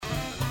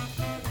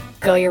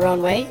Go Your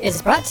Own Way is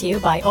brought to you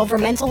by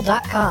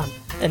Overmental.com,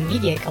 the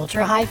media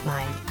culture hive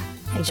mind.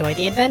 Enjoy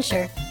the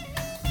adventure.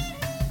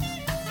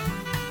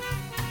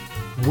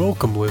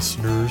 Welcome,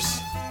 listeners,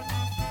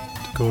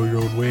 to Go Your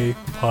Own Way, a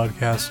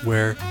podcast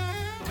where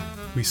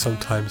we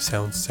sometimes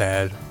sound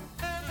sad.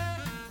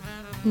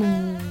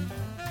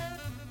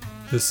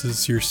 This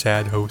is your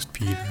sad host,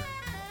 Peter.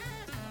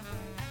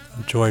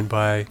 I'm joined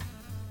by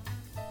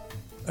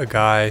a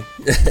guy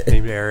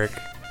named Eric.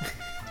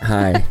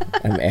 Hi,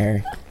 I'm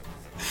Eric.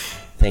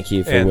 Thank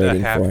you for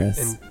waiting for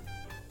us.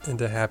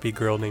 And a happy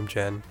girl named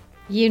Jen.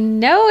 You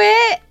know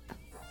it!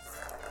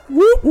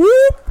 Whoop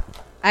whoop!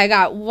 I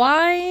got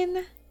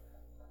wine.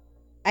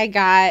 I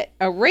got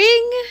a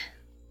ring.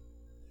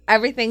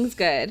 Everything's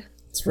good.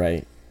 That's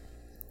right.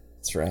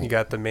 That's right. You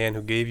got the man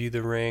who gave you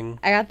the ring.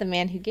 I got the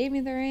man who gave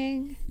me the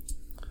ring.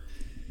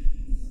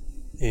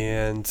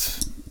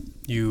 And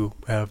you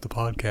have the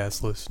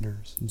podcast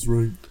listeners. That's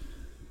right.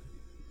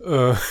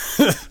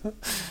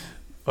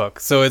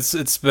 Fuck. So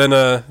it's been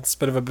a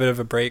bit of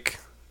a break.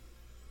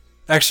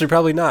 Actually,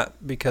 probably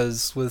not,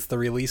 because with the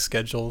release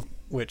schedule,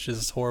 which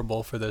is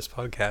horrible for this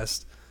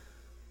podcast,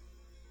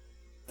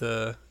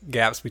 the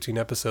gaps between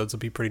episodes will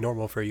be pretty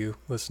normal for you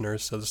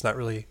listeners, so it's not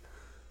really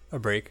a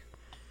break.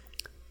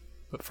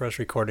 But for us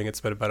recording, it's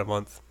been about a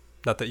month.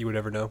 Not that you would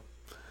ever know.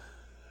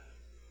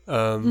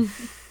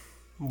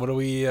 What do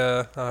we,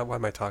 why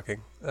am I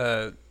talking?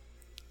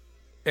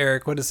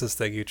 Eric, what is this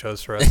thing you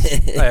chose for us?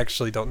 I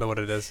actually don't know what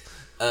it is.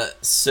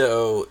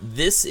 So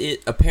this is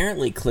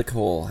apparently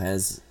Clickhole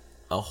has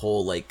a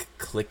whole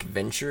Click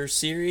Venture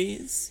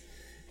series,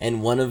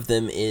 and one of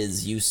them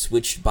is you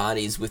switched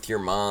bodies with your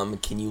mom.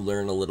 Can you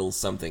learn a little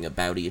something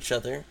about each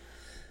other?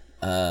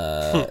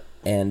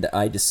 And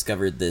I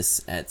discovered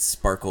this at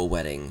Sparkle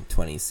Wedding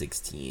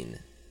 2016,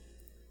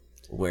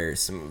 where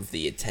some of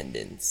the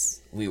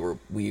attendants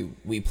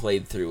we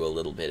played through a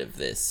little bit of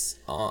this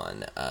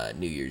on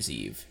New Year's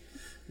Eve,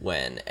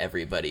 when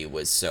everybody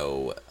was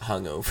so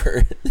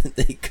hungover that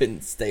they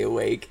couldn't stay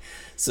awake.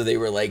 So they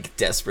were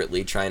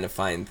desperately trying to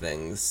find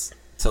things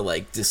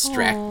to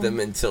distract them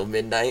until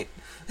midnight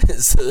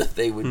so that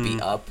they would be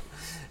up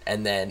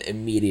and then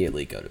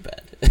immediately go to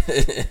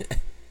bed.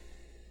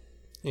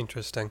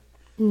 Interesting.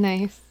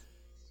 Nice.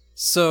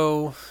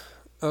 So,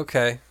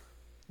 okay.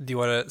 Do you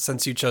want to,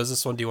 since you chose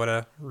this one, do you want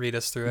to read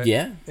us through it?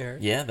 Yeah. Eric?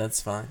 Yeah,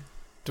 that's fine.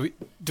 Do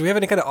we have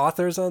any kind of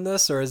authors on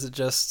this, or is it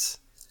just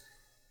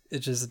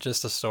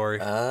a story?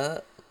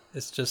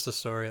 It's just a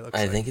story, it looks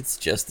like. I think it's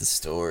just a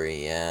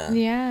story, yeah.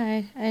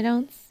 Yeah, I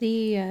don't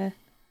see I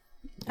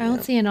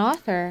don't see an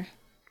author.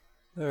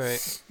 All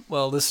right.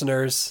 Well,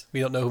 listeners, we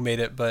don't know who made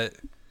it, but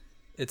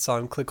it's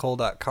on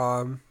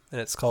clickhole.com,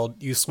 and it's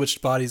called You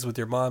Switched Bodies with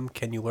Your Mom.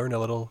 Can you learn a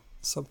little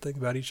something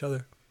about each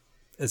other?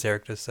 As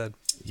Eric just said.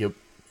 Yep.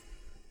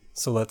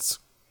 So let's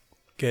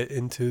get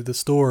into the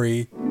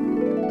story.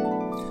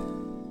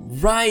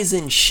 Rise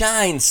and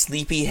shine,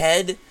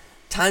 sleepyhead.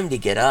 Time to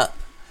get up.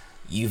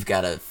 You've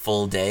got a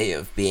full day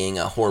of being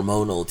a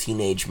hormonal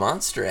teenage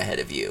monster ahead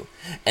of you.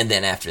 And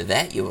then after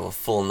that, you have a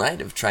full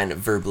night of trying to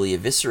verbally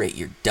eviscerate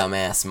your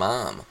dumbass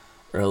mom.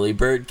 Early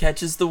bird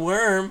catches the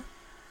worm.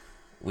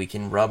 We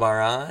can rub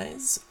our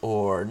eyes,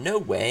 or no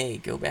way,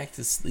 go back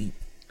to sleep.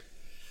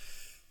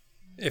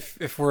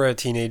 If we're a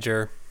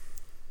teenager,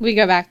 We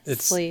go back to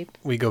sleep.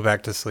 We go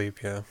back to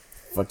sleep, yeah.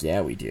 Fuck yeah,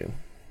 we do.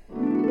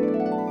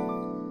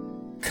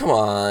 Come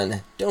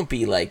on, don't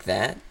be like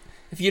that.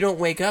 If you don't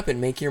wake up and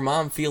make your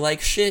mom feel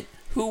like shit,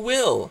 who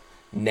will?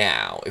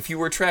 Now, if you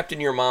were trapped in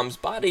your mom's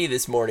body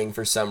this morning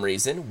for some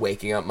reason,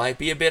 waking up might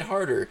be a bit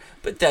harder,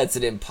 but that's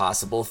an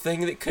impossible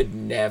thing that could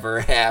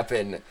never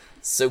happen.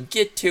 So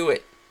get to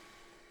it.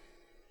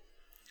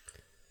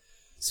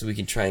 So we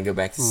can try and go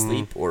back to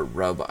sleep or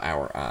rub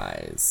our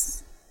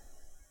eyes.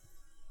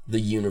 The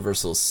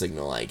universal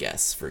signal, I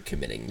guess, for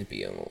committing to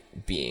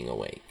being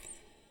awake.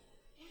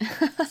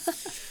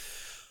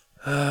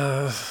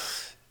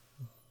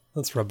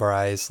 Let's rub our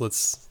eyes.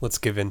 Let's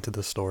give in to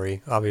the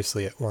story.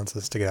 Obviously, it wants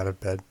us to get out of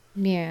bed.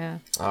 Yeah.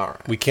 All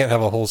right. We can't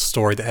have a whole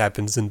story that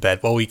happens in bed.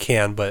 Well, we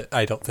can, but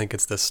I don't think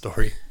it's this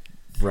story.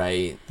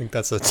 Right. I think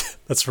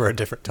that's for a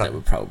different time. That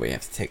would probably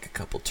have to take a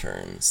couple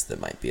turns that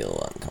might be a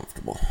little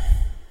uncomfortable.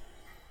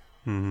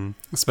 Mm-hmm.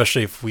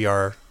 Especially if we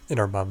are in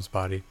our mom's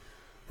body.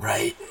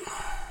 Right.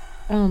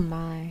 Oh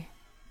my.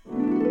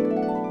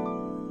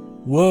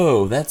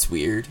 Whoa, that's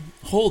weird.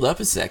 Hold up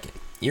a second.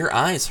 Your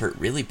eyes hurt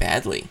really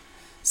badly.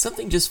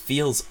 Something just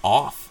feels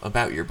off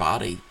about your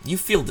body. You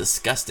feel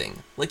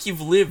disgusting, like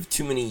you've lived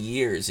too many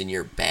years in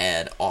your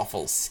bad,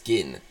 awful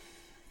skin.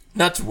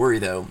 Not to worry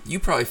though, you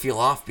probably feel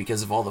off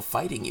because of all the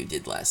fighting you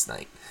did last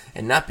night,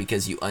 and not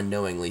because you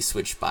unknowingly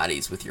switched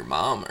bodies with your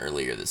mom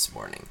earlier this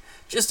morning.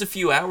 Just a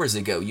few hours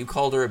ago, you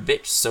called her a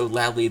bitch so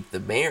loudly that the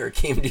mayor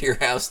came to your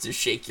house to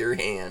shake your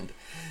hand.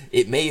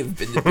 It may have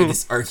been the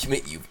biggest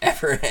argument you've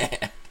ever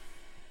had.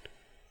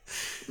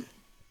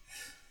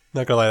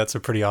 Not gonna lie, that's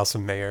a pretty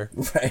awesome mayor.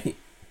 Right.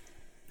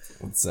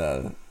 It's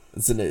an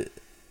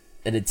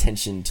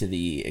attention to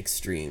the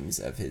extremes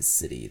of his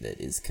city that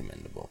is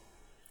commendable.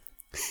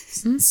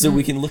 So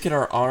we can look at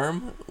our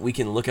arm, we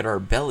can look at our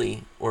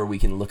belly, or we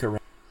can look around.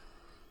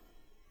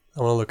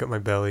 I want to look at my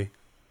belly.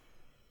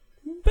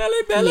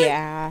 Belly.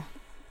 Yeah.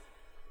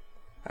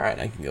 All right,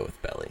 I can go with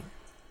belly.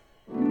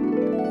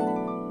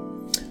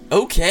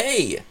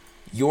 Okay.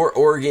 Your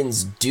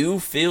organs do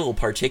feel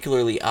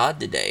particularly odd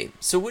today,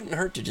 so it wouldn't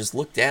hurt to just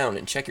look down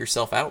and check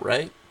yourself out,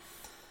 right?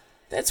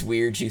 That's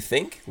weird, you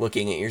think,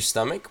 looking at your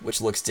stomach,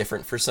 which looks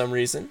different for some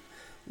reason.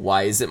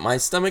 Why isn't my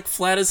stomach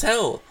flat as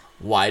hell?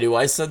 Why do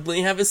I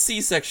suddenly have a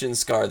C-section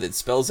scar that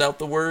spells out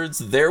the words,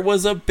 "There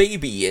was a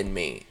baby in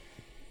me"?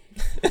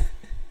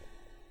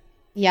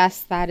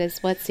 Yes, that is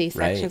what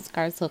C-section Right.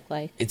 scars look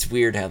like. It's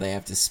weird how they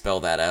have to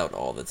spell that out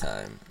all the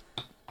time.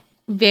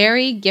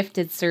 Very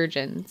gifted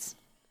surgeons.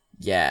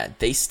 Yeah,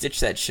 they stitch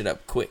that shit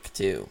up quick,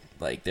 too.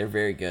 Like, they're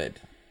very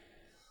good.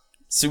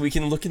 So we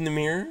can look in the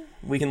mirror,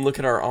 we can look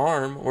at our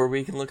arm, or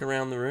we can look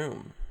around the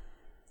room.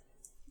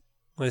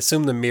 I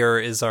assume the mirror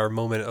is our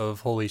moment of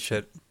holy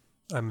shit,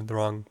 I'm in the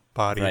wrong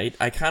body. Right?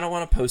 I kind of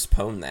want to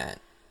postpone that.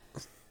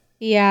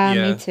 Yeah,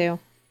 Yeah. me too.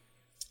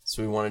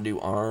 So we want to do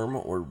arm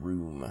or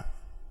room.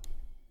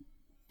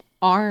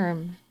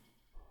 Arm.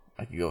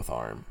 I could go with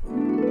arm.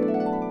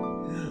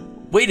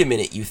 Wait a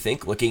minute, you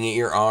think, looking at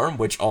your arm,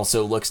 which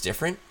also looks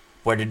different?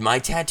 Where did my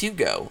tattoo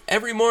go?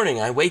 Every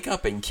morning I wake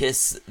up and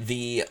kiss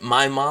the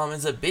 "My mom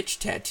is a bitch"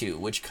 tattoo,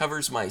 which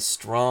covers my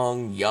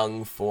strong,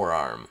 young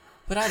forearm.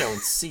 But I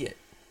don't see it.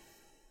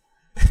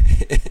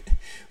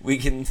 We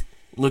can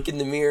look in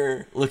the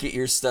mirror, look at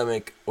your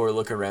stomach, or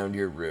look around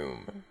your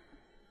room.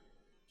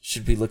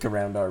 Should we look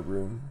around our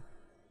room?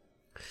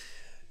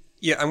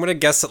 Yeah, I'm going to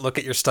guess that look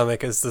at your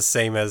stomach is the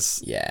same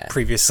as Yeah.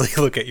 previously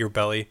look at your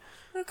belly.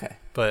 Okay.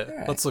 But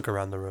Alright. let's look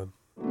around the room.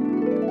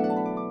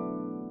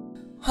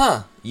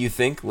 Huh, you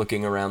think,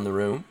 looking around the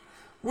room?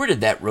 Where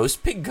did that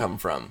roast pig come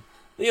from?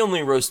 The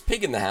only roast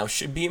pig in the house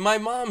should be in my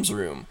mom's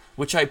room,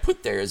 which I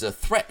put there as a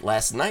threat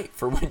last night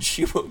for when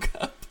she woke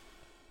up.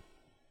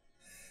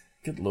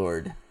 Good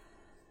lord.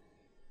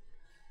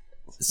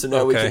 So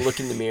now we Okay. can look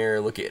in the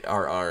mirror, look at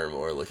our arm,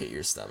 or look at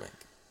your stomach.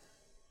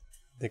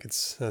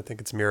 I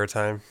think it's mirror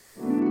time.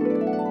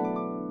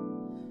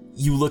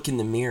 You look in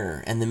the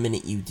mirror, and the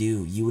minute you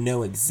do, you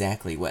know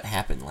exactly what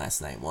happened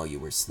last night while you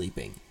were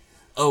sleeping.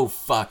 Oh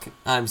fuck,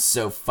 I'm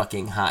so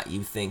fucking hot,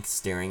 you think,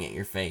 staring at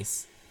your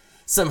face.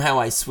 Somehow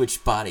I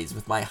switched bodies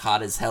with my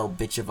hot as hell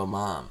bitch of a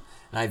mom,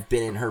 and I've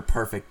been in her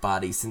perfect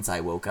body since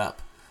I woke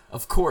up.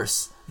 Of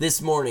course,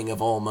 this morning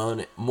of all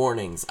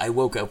mornings, I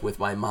woke up with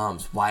my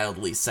mom's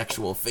wildly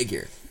sexual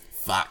figure.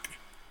 Fuck.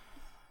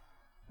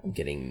 I'm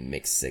getting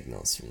mixed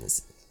signals from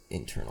this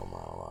internal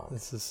monologue.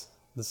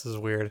 This is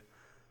weird.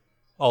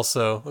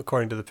 Also,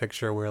 according to the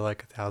picture, we're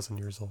like 1,000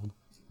 years old.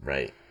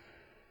 Right.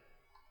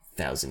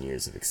 1,000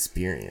 years of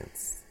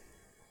experience.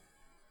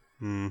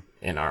 In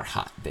our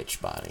hot bitch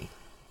body.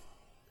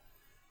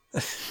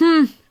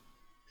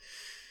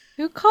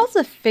 Who calls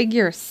a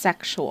figure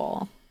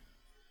sexual?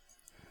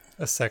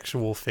 A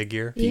sexual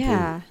figure.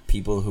 Yeah,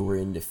 People who were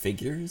into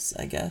figures,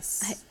 I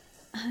guess.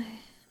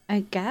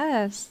 I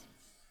guess.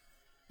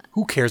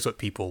 Who cares what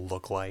people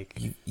look like?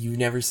 You've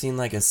never seen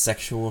like a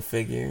sexual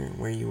figure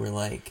where you were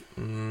like,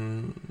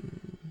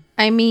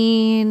 I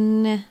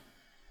mean,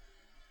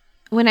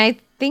 when I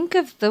think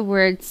of the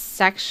word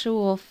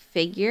sexual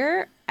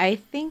figure, I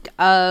think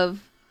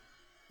of,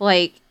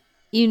 like,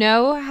 you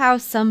know how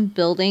some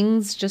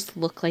buildings just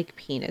look like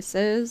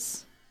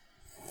penises?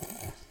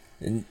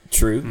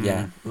 true,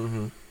 yeah.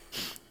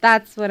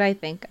 That's what I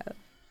think of.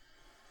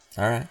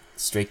 All right,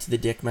 straight to the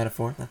dick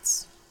metaphor.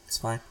 That's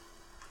fine.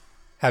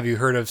 Have you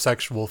heard of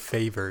sexual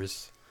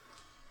favors?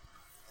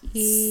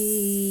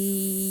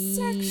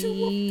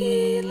 Sexual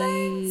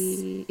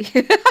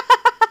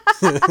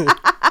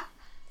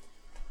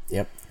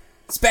Yep.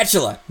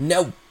 Spatula,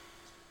 no.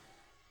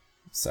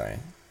 Sorry,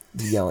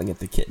 yelling at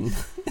the kitten.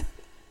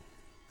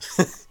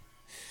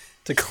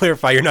 To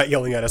clarify, you're not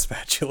yelling at a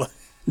spatula.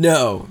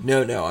 No,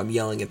 I'm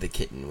yelling at the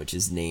kitten, which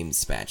is named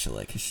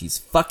Spatula, because she's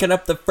fucking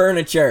up the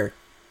furniture.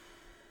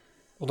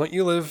 Well, don't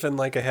you live in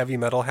like a heavy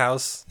metal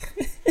house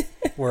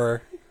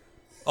where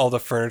all the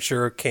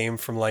furniture came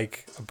from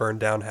like a burned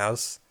down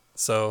house?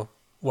 So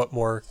what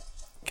more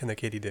can the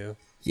kitty do?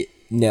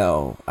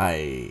 No,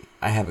 I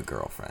have a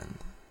girlfriend,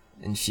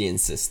 and she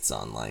insists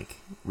on like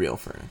real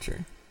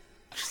furniture.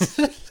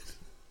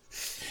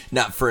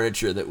 Not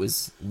furniture that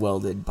was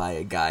welded by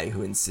a guy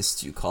who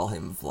insists you call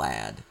him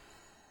Vlad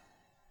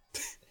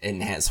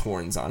and has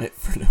horns on it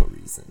for no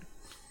reason.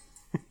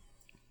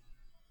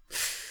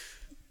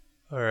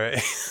 All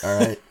right. All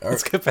right.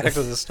 Let's get back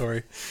to the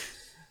story.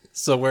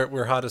 So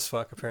we're hot as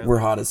fuck, apparently. We're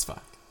hot as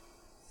fuck.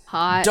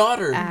 Hot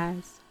Daughter.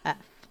 as F.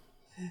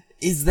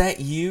 Is that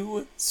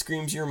you?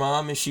 Screams your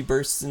mom as she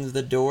bursts into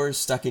the door,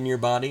 stuck in your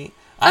body.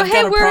 Oh,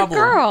 hey, we're a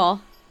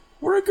girl.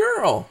 We're a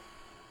girl.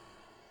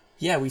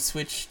 Yeah, we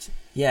switched.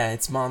 Yeah,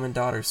 it's mom and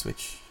daughter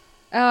switch.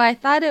 Oh, I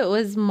thought it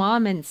was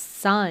mom and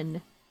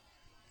son.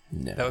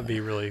 No. That would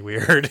be really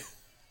weird.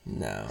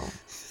 No.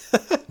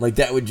 Like,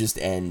 that would just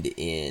end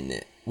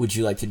in, would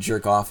you like to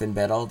jerk off in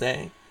bed all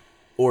day?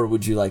 Or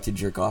would you like to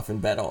jerk off in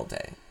bed all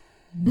day?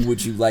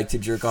 Would you like to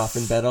jerk off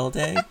in bed all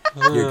day?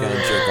 You're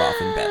gonna jerk off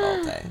in bed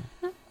all day.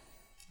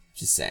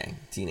 Just saying.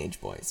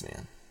 Teenage boys,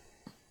 man.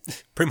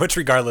 Pretty much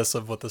regardless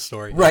of what the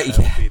story is. Right, that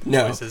would yeah. be the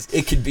No, choices.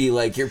 it could be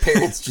like your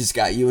parents just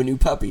got you a new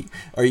puppy.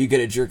 Are you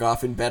gonna jerk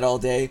off in bed all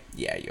day?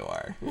 Yeah, you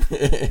are.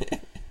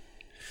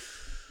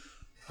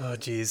 Oh,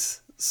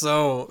 jeez.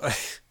 So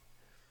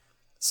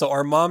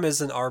our mom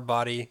is in our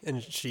body,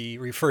 and she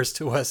refers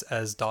to us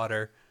as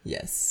daughter.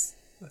 Yes.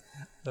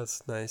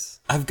 That's nice.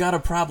 I've got a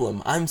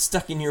problem. I'm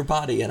stuck in your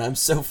body and I'm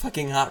so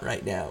fucking hot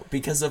right now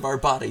because of our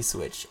body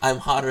switch. I'm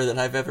hotter than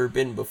I've ever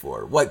been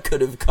before. What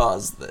could have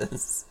caused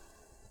this?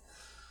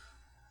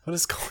 What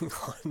is going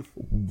on?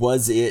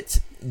 Was it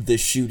the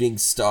shooting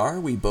star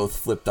we both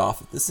flipped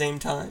off at the same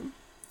time?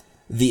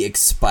 The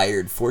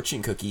expired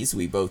fortune cookies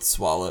we both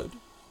swallowed?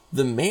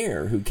 The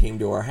mayor who came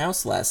to our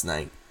house last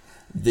night?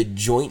 The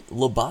joint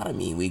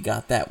lobotomy we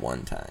got that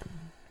one time?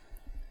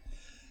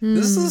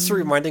 This is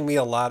reminding me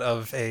a lot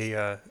of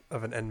an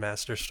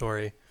Endmaster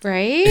story.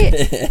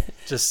 Right?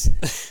 Just,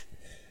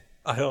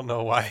 I don't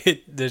know why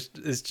it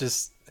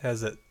just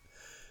has that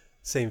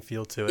same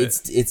feel to it.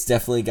 It's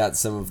definitely got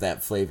some of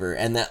that flavor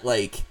and that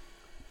like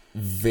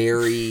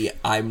very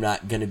I'm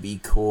not gonna be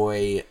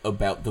coy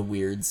about the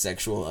weird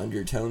sexual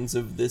undertones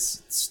of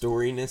this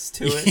storiness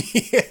to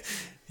it.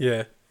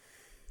 Yeah.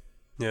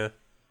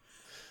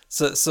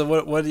 So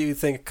what do you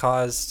think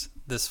caused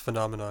this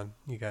phenomenon,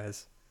 you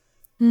guys?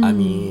 I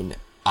mean,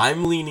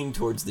 I'm leaning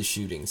towards the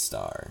shooting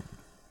star.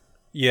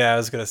 Yeah, I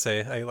was gonna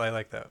say I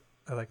like that.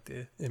 I like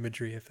the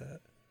imagery of that.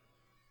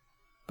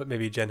 But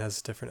maybe Jen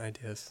has different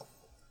ideas.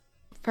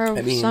 For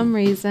I mean- some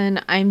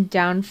reason, I'm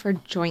down for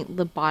joint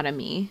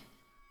lobotomy.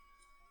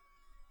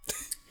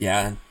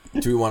 Yeah.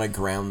 Do we want to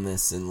ground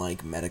this in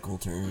like medical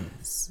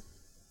terms?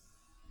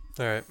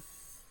 All right.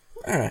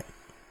 Alright.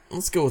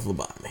 Let's go with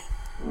lobotomy.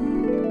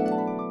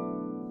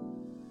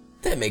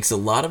 That makes a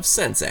lot of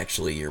sense,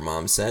 actually, your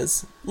mom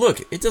says.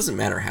 Look, it doesn't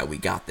matter how we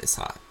got this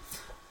hot.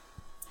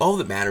 All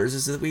that matters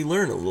is that we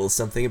learn a little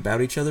something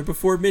about each other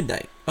before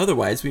midnight.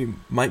 Otherwise, we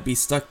might be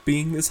stuck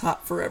being this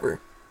hot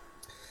forever.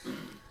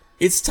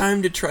 It's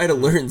time to try to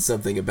learn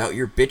something about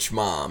your bitch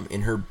mom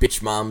in her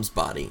bitch mom's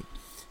body.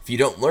 If you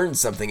don't learn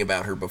something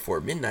about her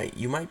before midnight,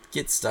 you might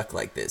get stuck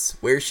like this.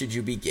 Where should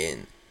you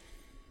begin?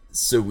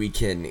 So we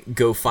can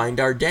go find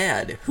our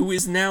dad, who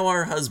is now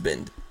our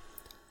husband.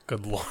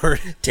 Good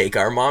lord. Take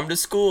our mom to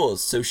school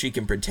so she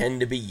can pretend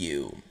to be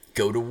you.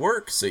 Go to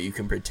work so you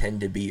can pretend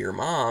to be your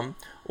mom.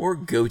 Or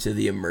go to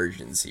the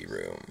emergency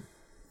room.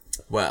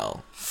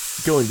 Well,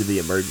 going to the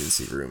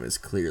emergency room is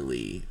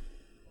clearly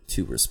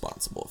too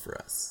responsible for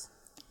us.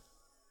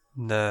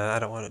 Nah, I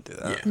don't want to do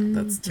that. Yeah,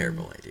 that's a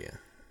terrible idea.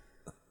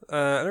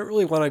 I don't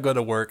really want to go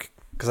to work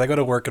because I go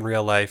to work in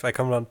real life. I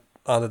come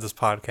onto this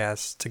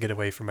podcast to get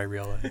away from my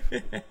real life.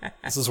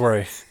 This is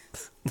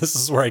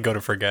where I go to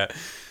forget.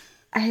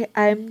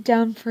 I'm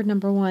down for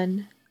number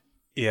one.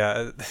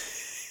 Yeah.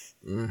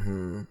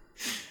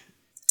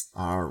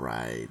 All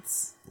right,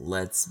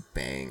 let's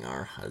bang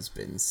our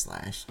husband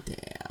 /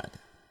 dad.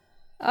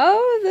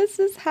 Oh, this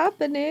is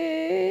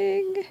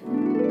happening.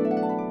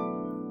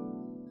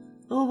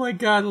 Oh my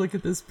god, look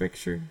at this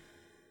picture.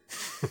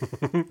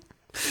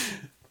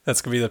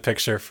 That's going to be the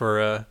picture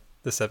for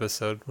this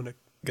episode when it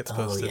gets Oh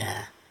posted.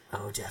 yeah,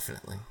 oh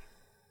definitely.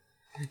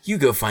 You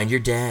go find your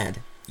dad.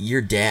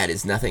 Your dad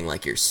is nothing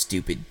like your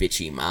stupid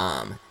bitchy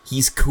mom.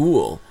 He's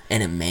cool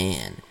and a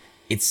man.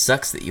 It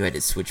sucks that you had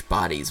to switch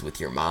bodies with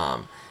your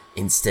mom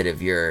instead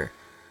of your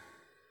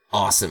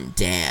awesome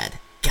dad.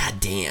 God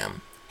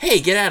damn. Hey,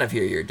 get out of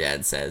here, your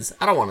dad says.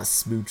 I don't want to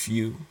smooch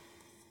you.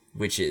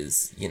 Which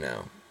is,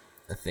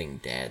 a thing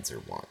dads are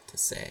wont to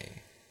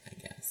say, I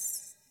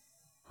guess.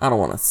 I don't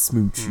want to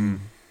smooch you.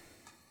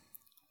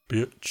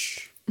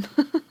 Bitch.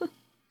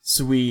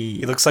 So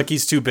He looks like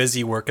he's too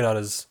busy working on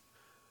his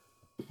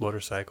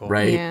motorcycle.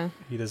 Right. Yeah.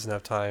 He doesn't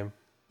have time.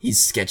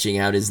 He's sketching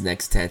out his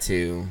next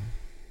tattoo.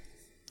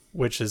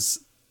 Which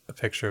is a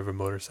picture of a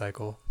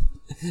motorcycle.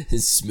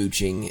 His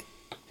smooching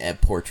a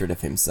portrait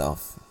of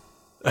himself.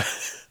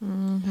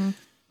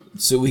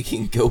 So we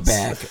can go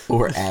back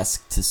or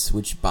ask to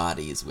switch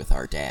bodies with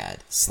our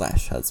dad /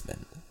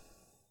 husband.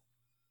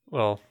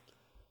 Well,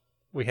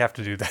 we have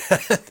to do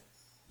that.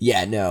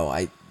 Yeah, no,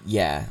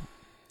 Yeah,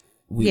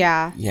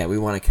 we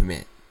want to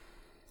commit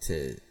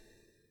to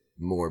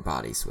more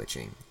body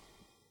switching.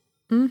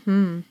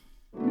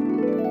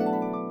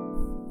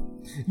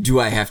 Do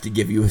I have to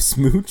give you a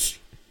smooch?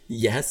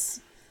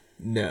 Yes?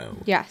 No.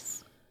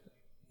 Yes.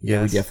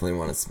 Yeah, we definitely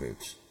want to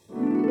smooch.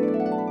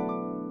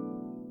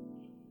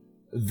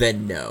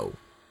 Then no.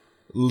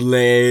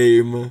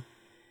 Lame.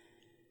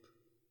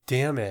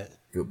 Damn it.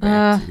 Go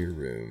back to your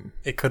room.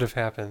 It could have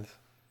happened.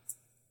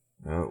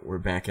 Oh, we're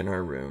back in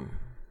our room.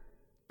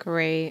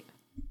 Great.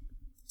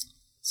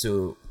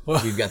 So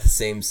we've got the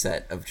same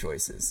set of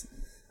choices.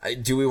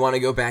 Do we want to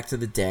go back to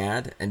the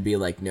dad and be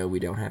like, no, we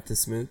don't have to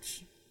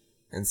smooch?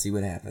 And see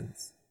what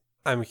happens?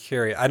 I'm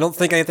curious. I don't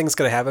think anything's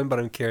going to happen, but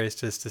I'm curious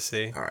just to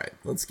see. All right,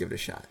 let's give it a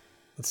shot.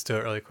 Let's do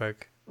it really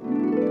quick.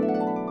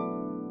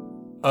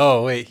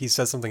 Oh, wait, he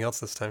said something else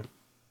this time.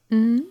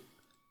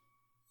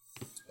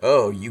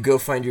 Oh, you go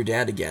find your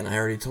dad again. I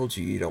already told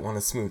you don't want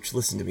to smooch.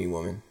 Listen to me,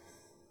 woman.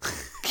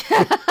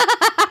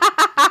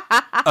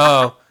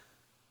 Oh,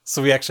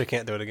 so we actually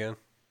can't do it again.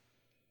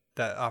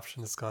 That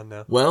option is gone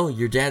now. Well,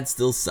 your dad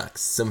still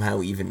sucks,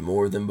 somehow even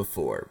more than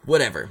before.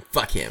 Whatever,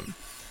 fuck him.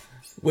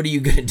 What are you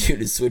gonna do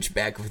to switch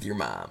back with your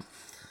mom?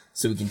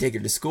 So we can take her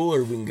to school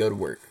or we can go to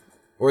work.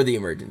 Or the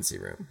emergency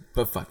room.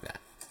 But fuck that.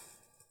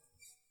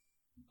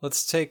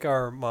 Let's take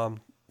our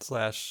mom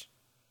slash...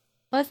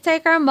 Let's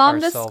take our mom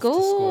to Ourself to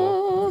school.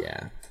 school.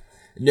 Yeah.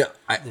 No,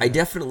 I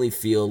definitely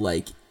feel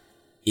like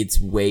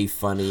it's way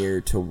funnier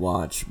to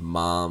watch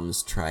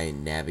moms try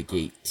and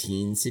navigate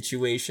teen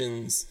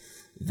situations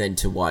than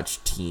to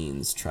watch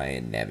teens try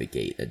and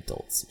navigate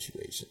adult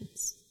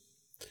situations.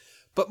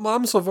 But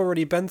moms have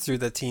already been through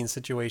the teen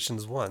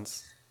situations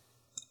once.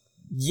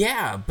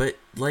 Yeah, but,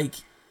 like,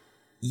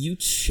 you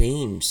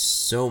change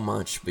so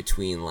much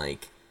between,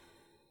 like,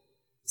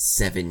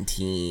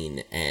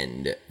 17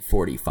 and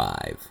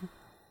 45.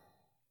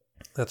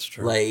 That's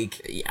true.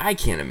 Like, I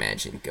can't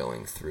imagine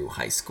going through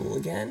high school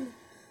again.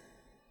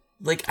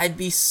 Like, I'd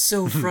be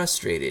so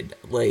frustrated.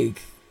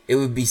 Like, it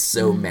would be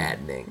so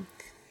maddening.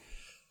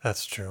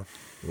 That's true.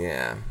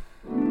 Yeah.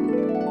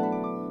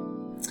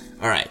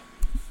 Alright.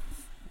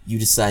 You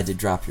decide to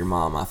drop your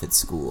mom off at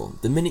school.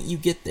 The minute you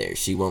get there,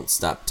 she won't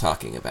stop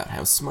talking about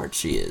how smart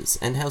she is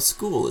and how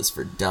school is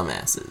for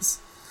dumbasses.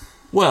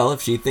 Well,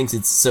 if she thinks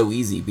it's so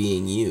easy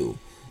being you,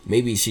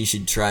 maybe she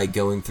should try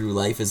going through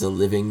life as a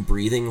living,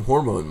 breathing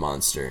hormone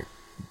monster.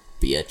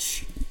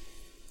 Bitch.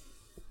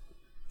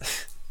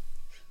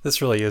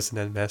 This really is an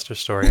Endmaster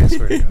story, I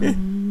swear to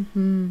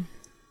God.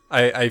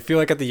 I feel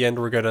like at the end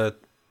we're gonna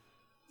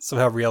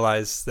somehow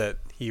realize that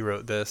he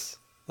wrote this,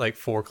 like,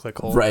 for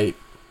Clickhole. Right.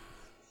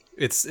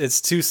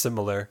 It's too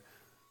similar.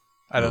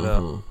 I don't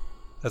know.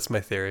 That's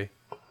my theory.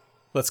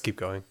 Let's keep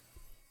going.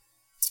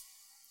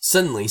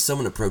 Suddenly,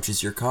 someone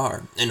approaches your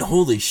car, and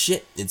holy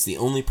shit, it's the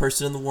only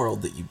person in the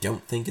world that you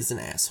don't think is an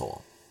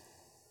asshole.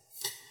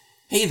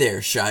 Hey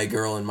there, shy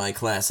girl in my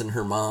class and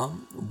her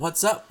mom.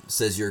 What's up?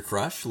 Says your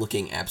crush,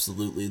 looking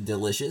absolutely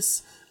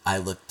delicious. I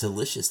look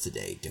delicious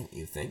today, don't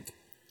you think?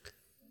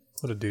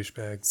 What a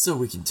douchebag. So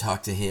we can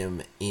talk to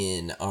him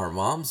in our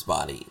mom's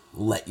body,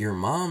 let your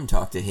mom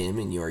talk to him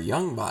in your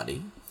young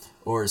body,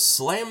 or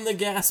slam the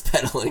gas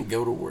pedal and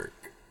go to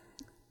work.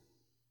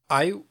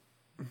 I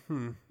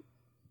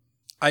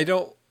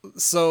don't...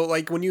 So,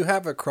 like, when you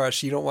have a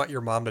crush, you don't want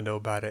your mom to know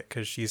about it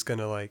because she's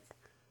gonna, like,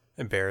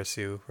 embarrass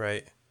you,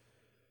 right?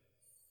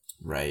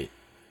 Right.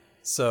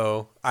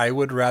 So, I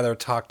would rather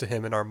talk to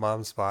him in our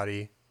mom's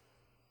body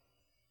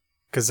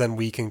because then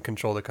we can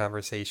control the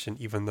conversation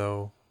even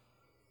though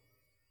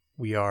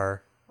we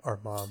are our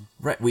mom.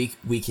 Right, we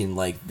can,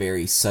 like,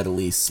 very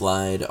subtly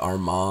slide our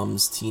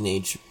mom's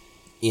teenage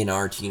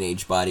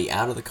body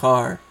out of the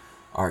car,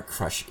 our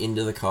crush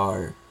into the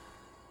car,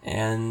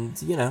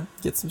 and, you know,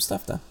 get some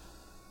stuff done.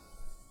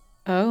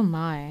 Oh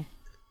my.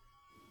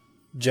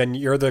 Jen,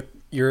 you're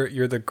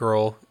the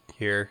girl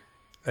here.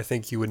 I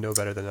think you would know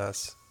better than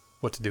us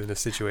what to do in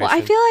this situation. Well,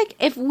 I feel like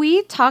if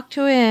we talk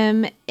to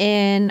him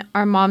in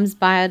our mom's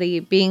body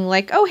being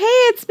like, oh, hey,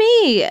 it's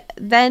me,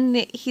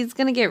 then he's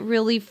going to get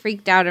really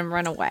freaked out and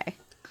run away.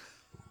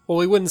 Well,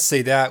 we wouldn't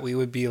say that. We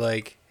would be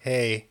like,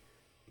 hey,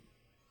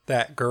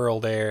 that girl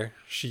there,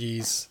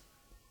 she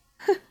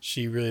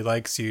really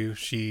likes you.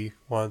 She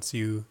wants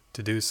you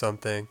to do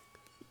something.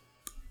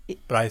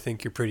 But I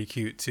think you're pretty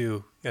cute,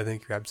 too. I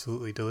think you're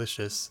absolutely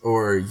delicious.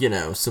 Or, you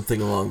know, something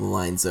along the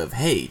lines of,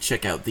 hey,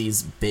 check out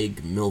these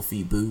big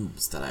milfy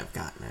boobs that I've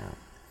got now.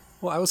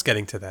 Well, I was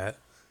getting to that.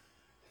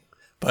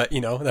 But, you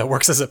know, that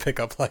works as a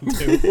pickup line,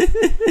 too.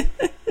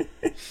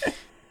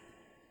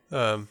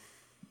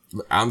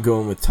 I'm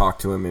going with talk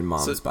to him in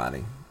mom's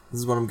body. This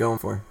is what I'm going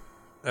for.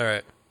 All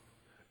right.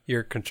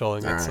 You're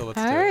controlling it, so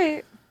let's do All it.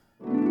 right.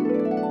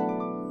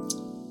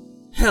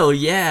 Hell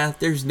yeah,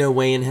 there's no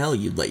way in hell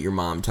you'd let your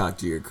mom talk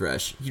to your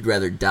crush. You'd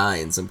rather die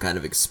in some kind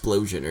of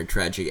explosion or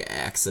tragic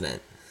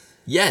accident.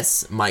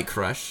 Yes, my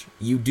crush,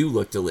 you do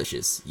look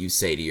delicious, you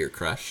say to your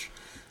crush,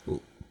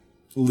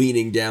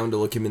 leaning down to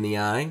look him in the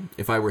eye.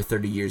 If I were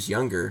 30 years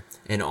younger,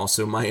 and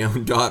also my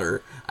own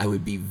daughter, I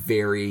would be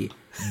very,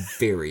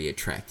 very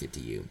attracted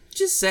to you.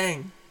 Just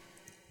saying.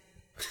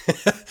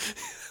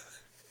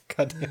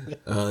 God damn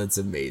it. Oh, that's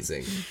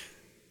amazing.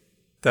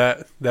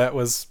 That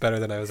was better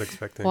than I was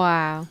expecting.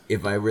 Wow.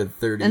 If I were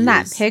 30 And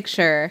years... that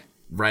picture.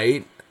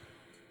 Right?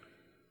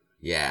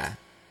 Yeah.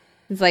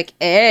 It's like,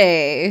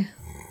 hey.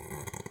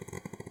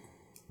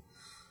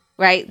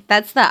 Right?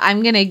 That's the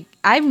I'm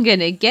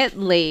gonna get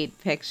laid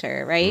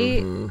picture,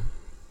 right? Mm-hmm.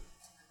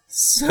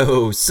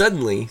 So,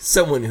 suddenly,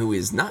 someone who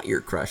is not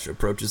your crush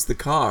approaches the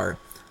car.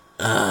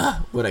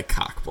 Ugh, what a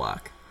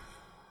cockblock.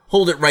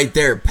 Hold it right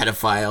there,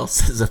 pedophile,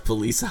 says a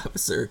police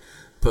officer,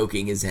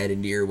 poking his head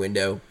into your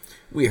window.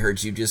 We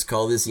heard you just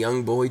call this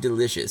young boy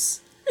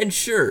delicious. And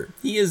sure,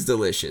 he is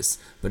delicious,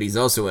 but he's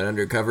also an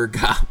undercover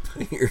cop.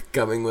 You're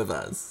coming with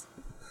us.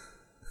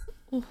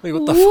 Wait,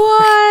 what the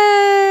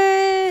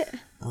What?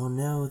 Oh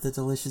no, the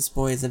delicious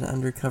boy is an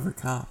undercover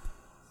cop.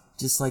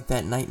 Just like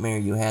that nightmare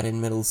you had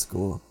in middle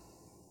school.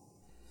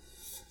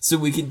 So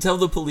we can tell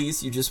the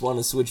police you just want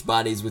to switch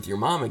bodies with your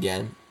mom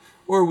again,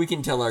 or we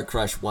can tell our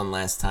crush one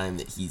last time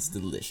that he's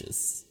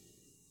delicious.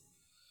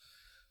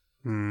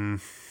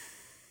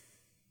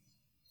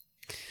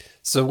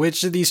 So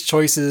which of these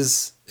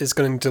choices is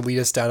going to lead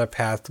us down a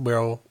path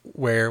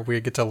where we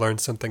get to learn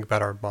something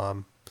about our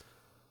mom?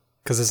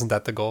 Because isn't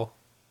that the goal?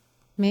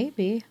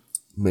 Maybe.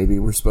 Maybe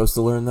we're supposed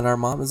to learn that our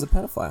mom is a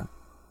pedophile.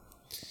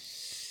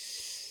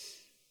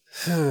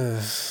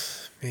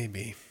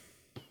 Maybe.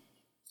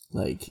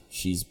 Like,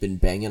 she's been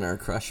banging our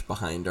crush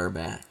behind our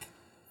back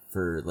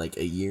for like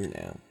a year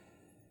now.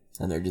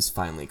 And they're just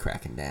finally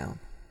cracking down.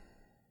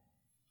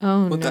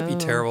 Oh, Wouldn't that be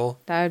terrible?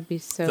 That would be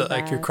so That,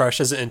 bad. like, your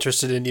crush isn't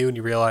interested in you and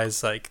you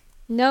realize, like...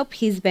 Nope,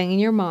 he's banging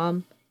your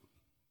mom.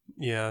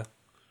 Yeah.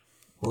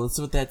 Well, that's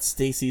what that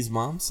Stacy's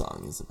Mom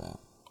song is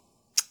about.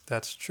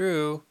 That's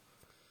true.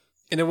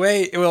 In a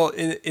way, well,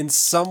 in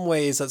some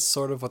ways, that's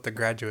sort of what The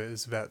Graduate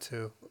is about,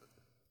 too.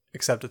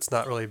 Except it's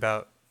not really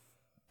about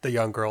the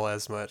young girl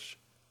as much.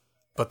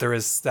 But there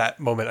is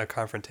that moment of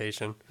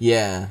confrontation.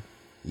 Yeah.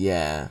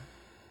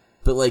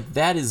 But, like,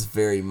 that is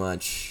very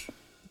much...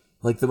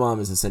 Like, the mom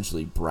is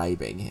essentially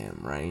bribing him,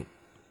 right?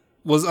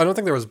 I don't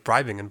think there was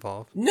bribing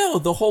involved. No,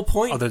 the whole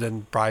point... Other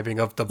than bribing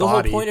of the The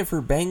body. whole point of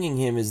her banging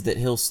him is that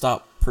he'll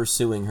stop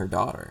pursuing her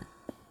daughter.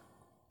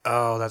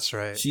 Oh, that's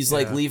right. She's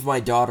like, leave my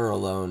daughter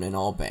alone and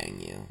I'll bang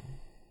you.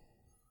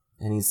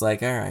 And he's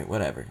like, alright,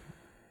 whatever.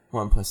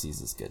 One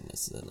pussy's as good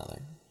as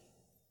another.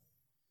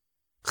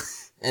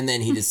 And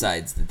then he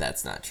decides that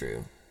that's not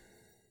true.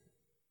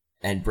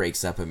 And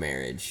breaks up a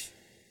marriage.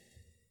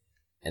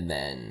 And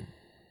then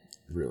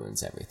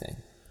ruins everything.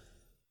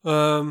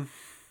 Come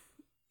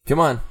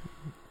on.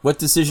 What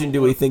decision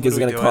do we think is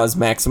going to cause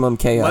maximum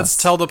chaos? Let's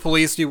tell the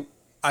police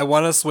I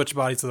want to switch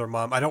bodies with her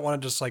mom. I don't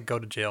want to just, like, go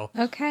to jail.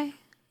 Okay.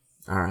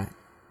 Alright.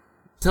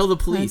 Tell the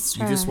police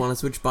you Let's just try. want to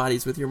switch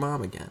bodies with your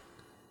mom again.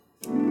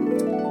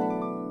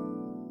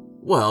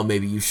 Well,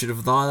 maybe you should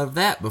have thought of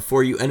that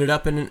before you ended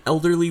up in an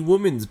elderly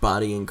woman's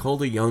body and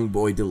called a young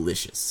boy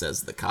delicious,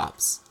 says the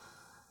cops.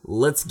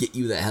 Let's get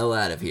you the hell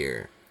out of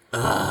here.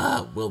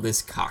 Will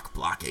this cock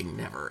blocking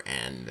never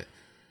end?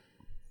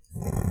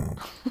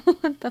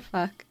 What the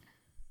fuck?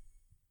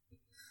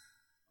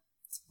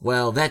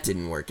 Well, that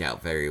didn't work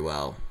out very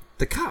well.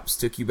 The cops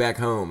took you back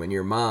home and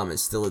your mom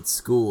is still at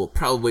school,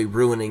 probably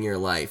ruining your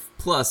life.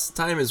 Plus,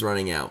 time is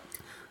running out.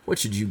 What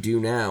should you do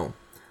now?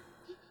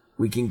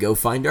 We can go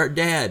find our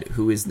dad,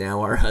 who is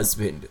now our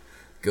husband.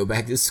 Go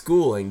back to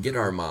school and get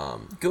our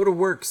mom. Go to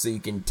work so you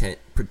can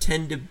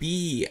pretend to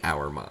be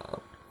our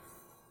mom.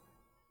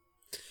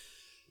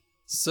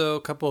 So,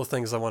 a couple of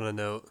things I want to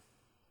note.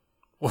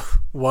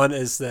 One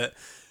is that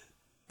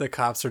the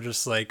cops are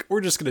just like,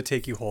 we're just going to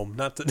take you home.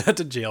 Not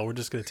to jail. We're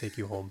just going to take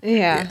you home.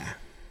 Yeah.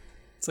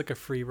 It's like a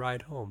free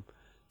ride home.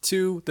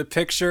 Two, the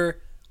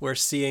picture we're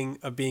seeing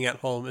of being at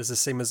home is the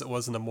same as it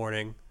was in the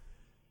morning.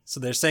 So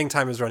they're saying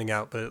time is running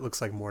out, but it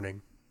looks like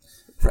morning.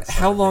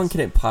 How long can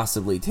it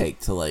possibly take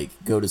to, like,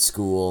 go to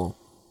school,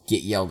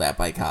 get yelled at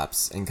by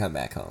cops, and come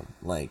back home?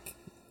 Like,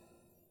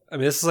 I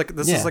mean, this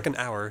is like an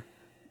hour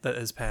that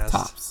has passed.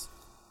 tops.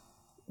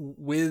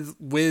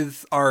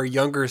 With our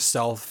younger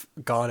self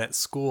gone at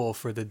school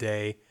for the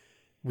day,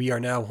 we are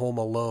now home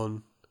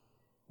alone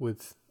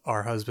with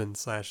our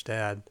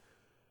husband/dad.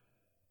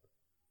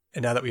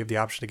 And now that we have the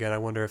option again, I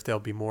wonder if there'll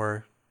be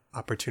more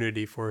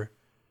opportunity for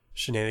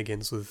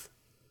shenanigans with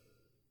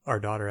our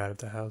daughter out of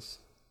the house.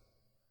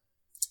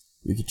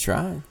 We could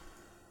try.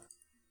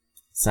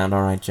 Sound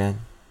alright,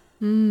 Jen?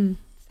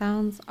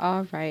 Sounds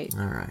alright.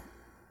 Alright.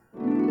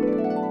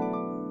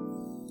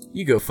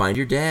 You go find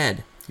your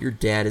dad. Your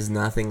dad is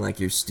nothing like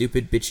your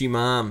stupid bitchy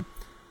mom.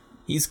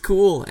 He's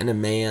cool and a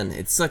man.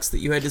 It sucks that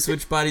you had to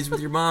switch bodies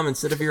with your mom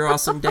instead of your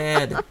awesome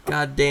dad.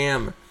 God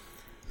damn.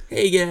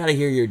 Hey, get out of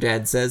here, your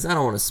dad says. I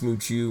don't want to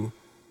smooch you.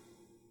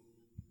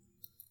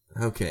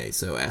 Okay,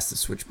 so asked to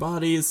switch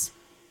bodies.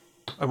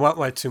 I want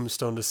my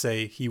tombstone to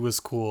say he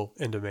was cool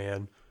and a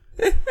man.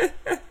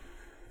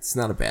 It's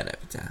not a bad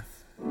epitaph.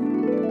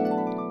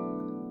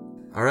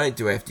 Alright,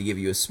 do I have to give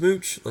you a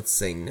smooch? Let's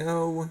say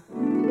no.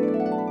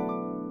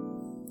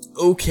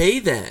 Okay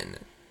then.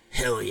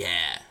 Hell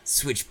yeah.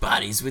 Switch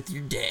bodies with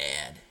your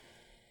dad.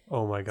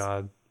 Oh my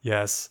god.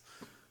 Yes.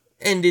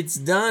 And it's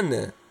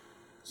done.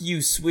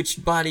 You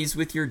switched bodies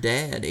with your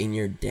dad, and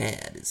your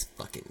dad is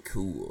fucking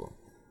cool.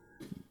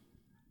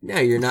 Now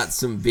you're not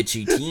some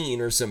bitchy teen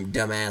or some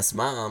dumbass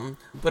mom,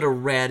 but a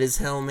rad as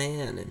hell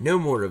man. No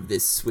more of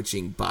this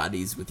switching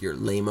bodies with your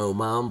lame-o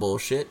mom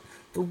bullshit.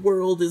 The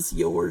world is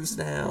yours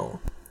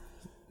now.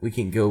 We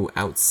can go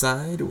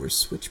outside or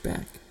switch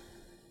back.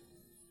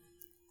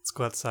 Let's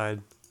go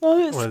outside.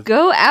 Let's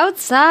go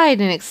outside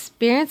and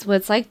experience what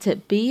it's like to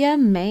be a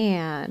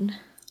man.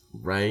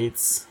 Right?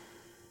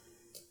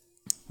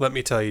 Let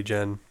me tell you,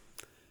 Jen.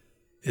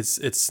 It's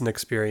an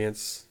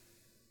experience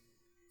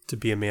to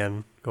be a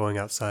man going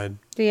outside.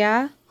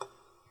 Yeah?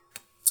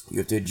 You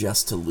have to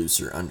adjust to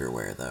looser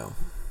underwear, though.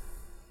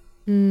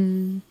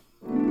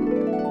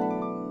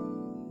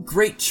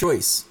 Great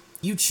choice.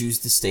 You choose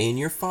to stay in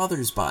your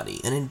father's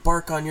body and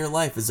embark on your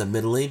life as a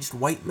middle-aged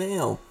white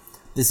male.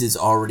 This is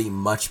already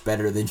much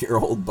better than your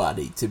old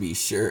body, to be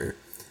sure.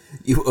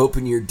 You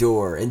open your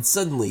door, and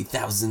suddenly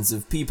thousands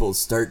of people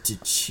start to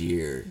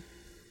cheer. I'm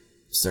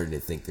starting to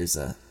think there's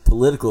a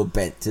political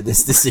bent to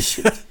this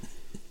decision.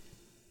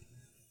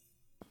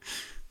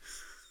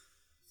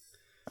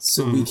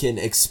 So we can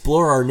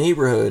explore our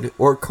neighborhood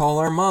or call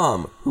our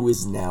mom, who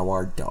is now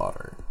our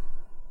daughter.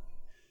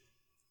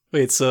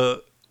 Wait,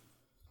 so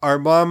our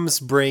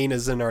mom's brain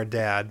is in our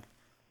dad.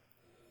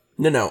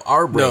 No,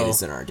 our brain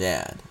is in our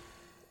dad.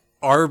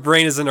 Our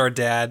brain is in our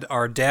dad.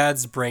 Our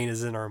dad's brain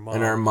is in our mom.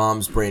 And our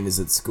mom's brain is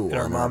at school. And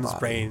our in mom's body.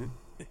 brain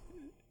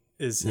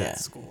is at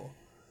school.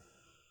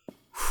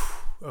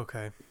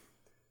 Okay.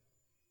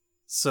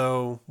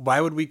 So why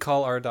would we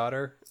call our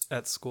daughter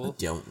at school?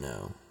 I don't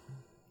know.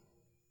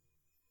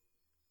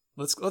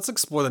 Let's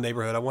explore the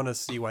neighborhood. I want to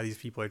see why these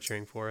people are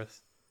cheering for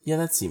us. Yeah,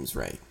 that seems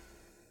right.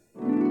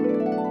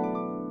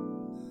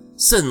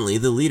 Suddenly,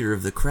 the leader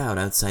of the crowd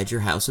outside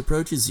your house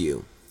approaches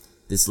you.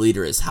 This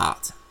leader is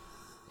hot,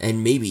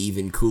 and maybe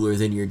even cooler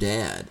than your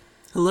dad.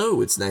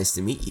 Hello, it's nice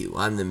to meet you.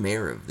 I'm the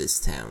mayor of this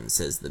town,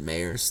 says the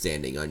mayor,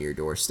 standing on your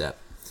doorstep.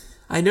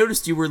 I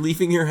noticed you were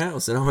leaving your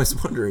house, and I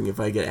was wondering if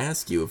I could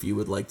ask you if you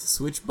would like to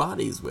switch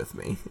bodies with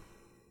me.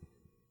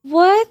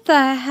 What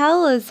the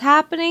hell is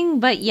happening?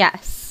 But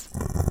yes.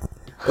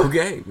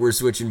 Okay, we're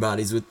switching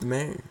bodies with the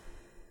mayor.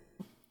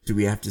 Do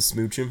we have to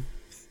smooch him?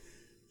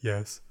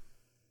 Yes.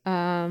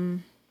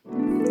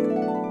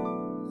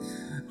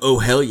 Oh,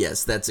 hell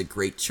yes, that's a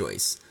great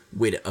choice.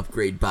 Way to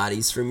upgrade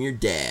bodies from your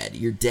dad.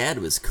 Your dad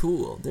was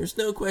cool. There's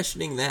no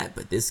questioning that,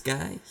 but this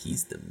guy,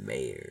 he's the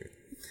mayor.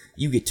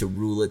 You get to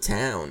rule a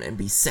town and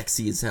be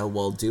sexy as hell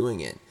while doing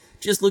it.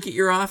 Just look at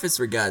your office,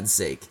 for God's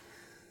sake.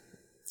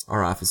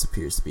 Our office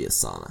appears to be a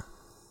sauna,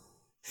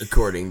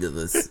 according to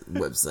this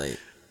website.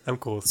 I'm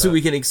cool with that. So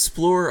we can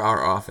explore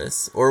our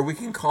office, or we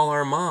can call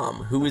our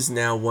mom, who is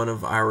now one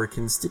of our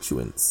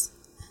constituents.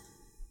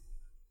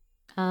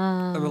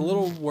 I'm a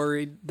little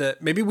worried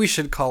that maybe we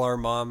should call our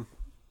mom.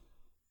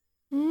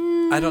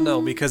 I don't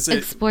know, because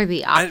Explore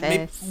the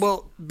office.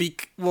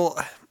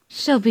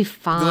 She'll be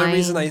fine. The only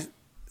reason I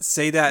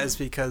say that is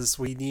because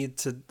we need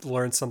to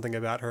learn something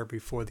about her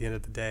before the end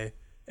of the day,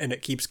 and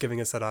it keeps giving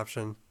us that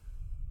option.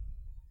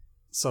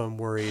 So I'm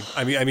worried.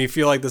 I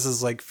feel like this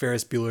is like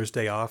Ferris Bueller's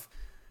Day Off,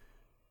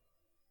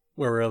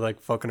 where we're like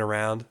fucking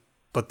around,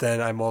 but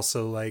then I'm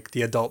also like,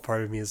 the adult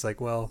part of me is like,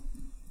 well,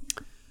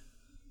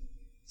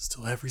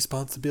 still have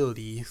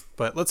responsibility,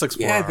 but let's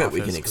explore. Yeah, I our bet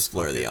we office. can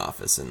explore the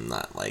office and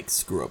not like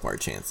screw up our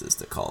chances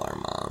to call our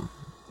mom.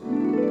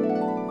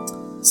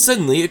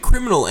 Suddenly, a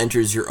criminal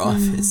enters your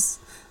office.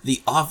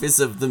 The office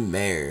of the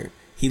mayor.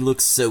 He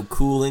looks so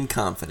cool and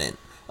confident.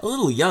 A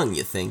little young,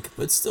 you think,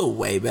 but still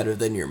way better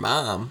than your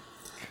mom.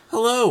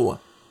 Hello.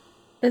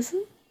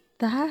 Isn't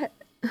that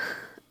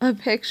a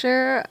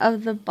picture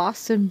of the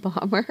Boston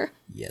bomber?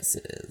 Yes,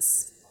 it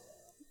is.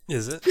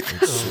 Is it? It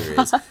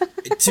sure is.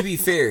 To be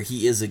fair,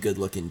 he is a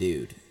good-looking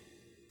dude.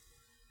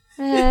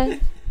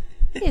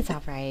 It's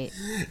alright.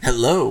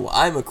 Hello,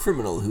 I'm a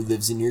criminal who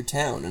lives in your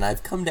town, and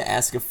I've come to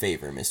ask a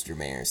favor, Mr.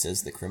 Mayor,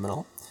 says the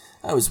criminal.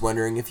 I was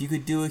wondering if you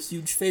could do a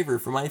huge favor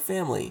for my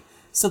family,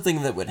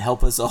 something that would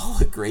help us all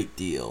a great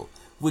deal.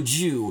 Would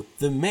you,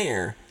 the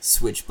mayor,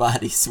 switch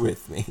bodies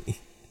with me?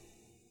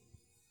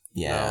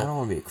 Yeah, I don't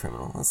want to be a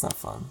criminal. That's not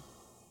fun.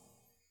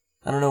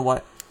 I don't know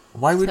why.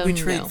 Why would we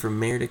trade from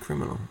mayor to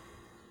criminal?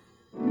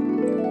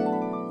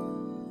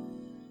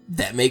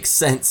 That makes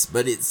sense,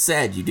 but it's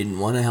sad you didn't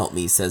want to help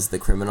me, says the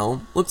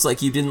criminal. Looks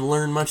like you didn't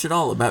learn much at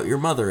all about your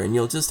mother, and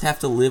you'll just have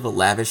to live a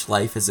lavish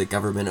life as a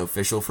government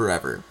official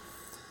forever.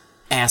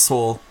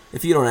 Asshole,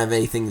 if you don't have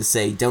anything to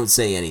say, don't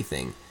say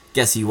anything.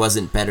 Guess he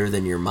wasn't better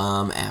than your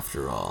mom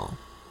after all.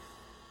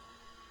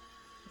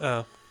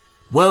 Oh.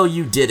 Well,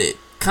 you did it.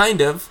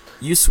 Kind of.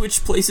 You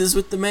switched places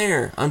with the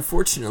mayor.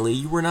 Unfortunately,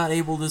 you were not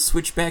able to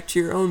switch back to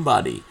your own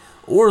body,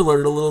 or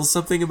learn a little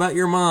something about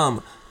your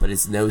mom, but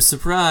it's no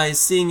surprise,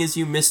 seeing as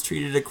you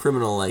mistreated a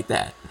criminal like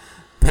that.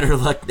 Better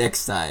luck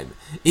next time.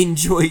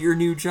 Enjoy your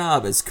new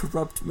job as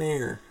corrupt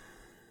mayor.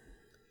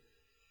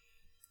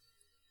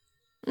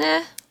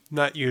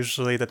 Not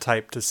usually the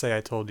type to say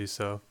I told you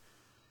so.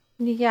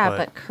 Yeah,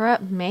 but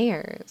corrupt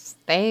mayors,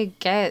 they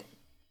get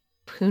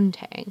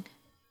poontang.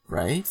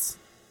 Right?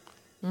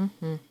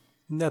 And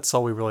that's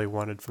all we really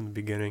wanted from the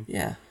beginning.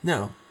 Yeah,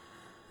 no.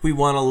 We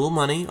want a little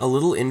money, a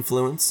little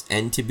influence,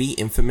 and to be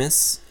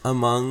infamous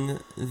among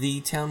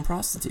the town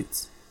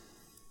prostitutes.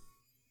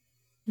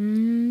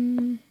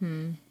 I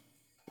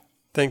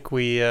think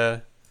we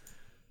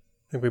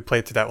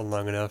played through that one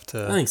long enough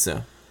to I think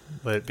so.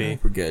 let it I be.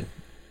 think we're good.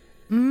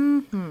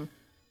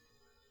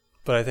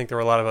 But I think there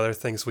were a lot of other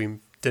things we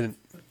didn't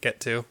get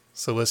to.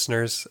 So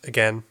listeners,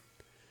 again,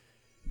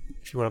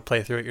 if you want to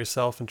play through it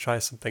yourself and try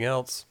something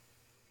else,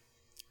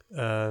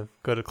 go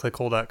to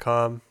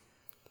clickhole.com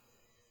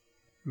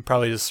and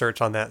probably just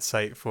search on that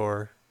site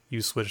for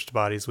 "You Switched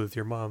Bodies with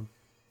Your Mom."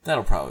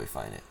 That'll probably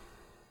find it.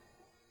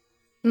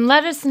 And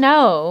let us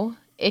know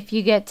if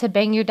you get to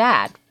bang your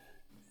dad.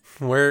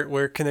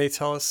 Where can they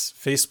tell us?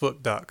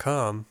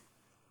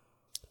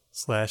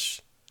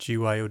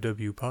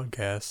 Facebook.com/GYOW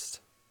podcast.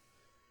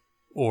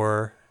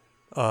 Or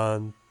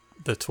on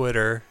the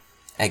Twitter.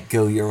 At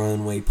Go Your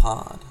Own Way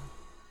Pod.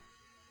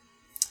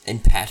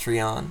 And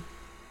Patreon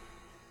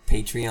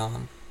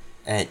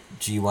at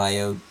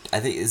GYO. I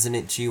think, isn't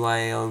it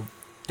GYOW?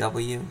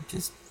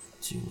 Just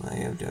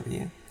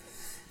GYOW.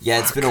 Yeah,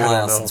 it's been a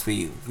while since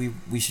we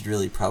should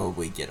really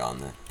probably get on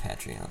the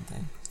Patreon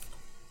thing.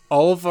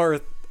 All of our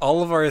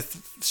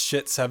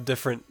shits have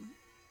different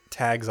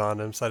tags on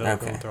them, so I don't know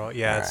what they're all.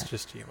 Yeah, it's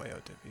just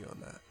GYOW on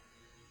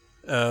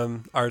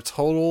that. Our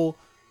total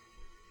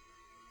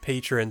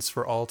patrons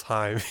for all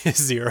time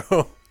is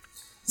 $0.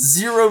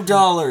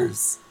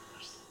 $0.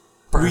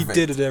 Perfect. We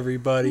did it,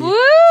 everybody.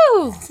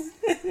 Woo!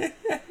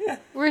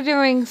 We're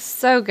doing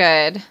so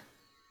good.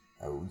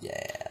 Oh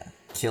yeah,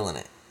 killing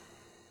it.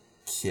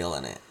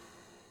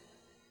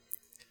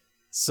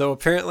 So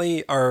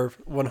apparently our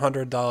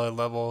 $100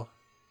 level,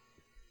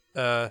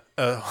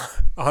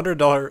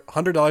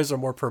 $100 or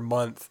more per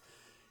month,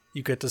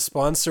 you get to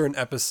sponsor an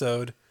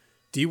episode.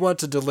 Do you want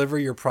to deliver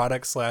your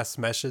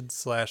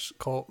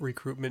product/message/cult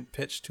recruitment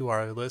pitch to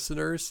our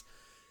listeners?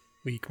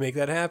 We can make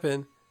that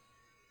happen.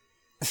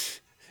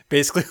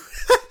 Basically,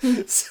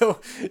 so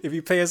if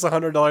you pay us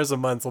 $100 a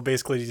month, we'll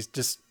basically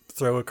just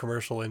throw a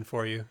commercial in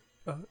for you,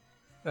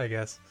 I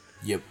guess.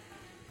 Yep.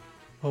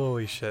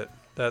 Holy shit.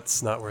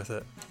 That's not worth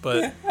it.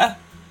 But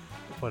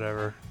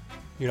whatever.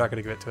 You're not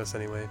going to give it to us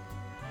anyway.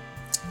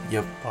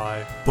 Yep.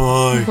 Bye.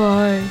 Bye.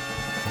 Bye.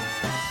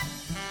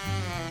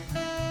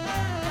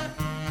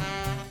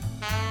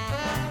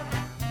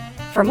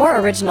 For more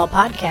original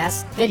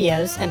podcasts,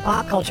 videos, and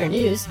pop culture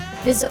news,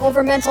 visit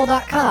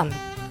overmental.com.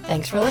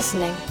 Thanks for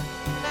listening.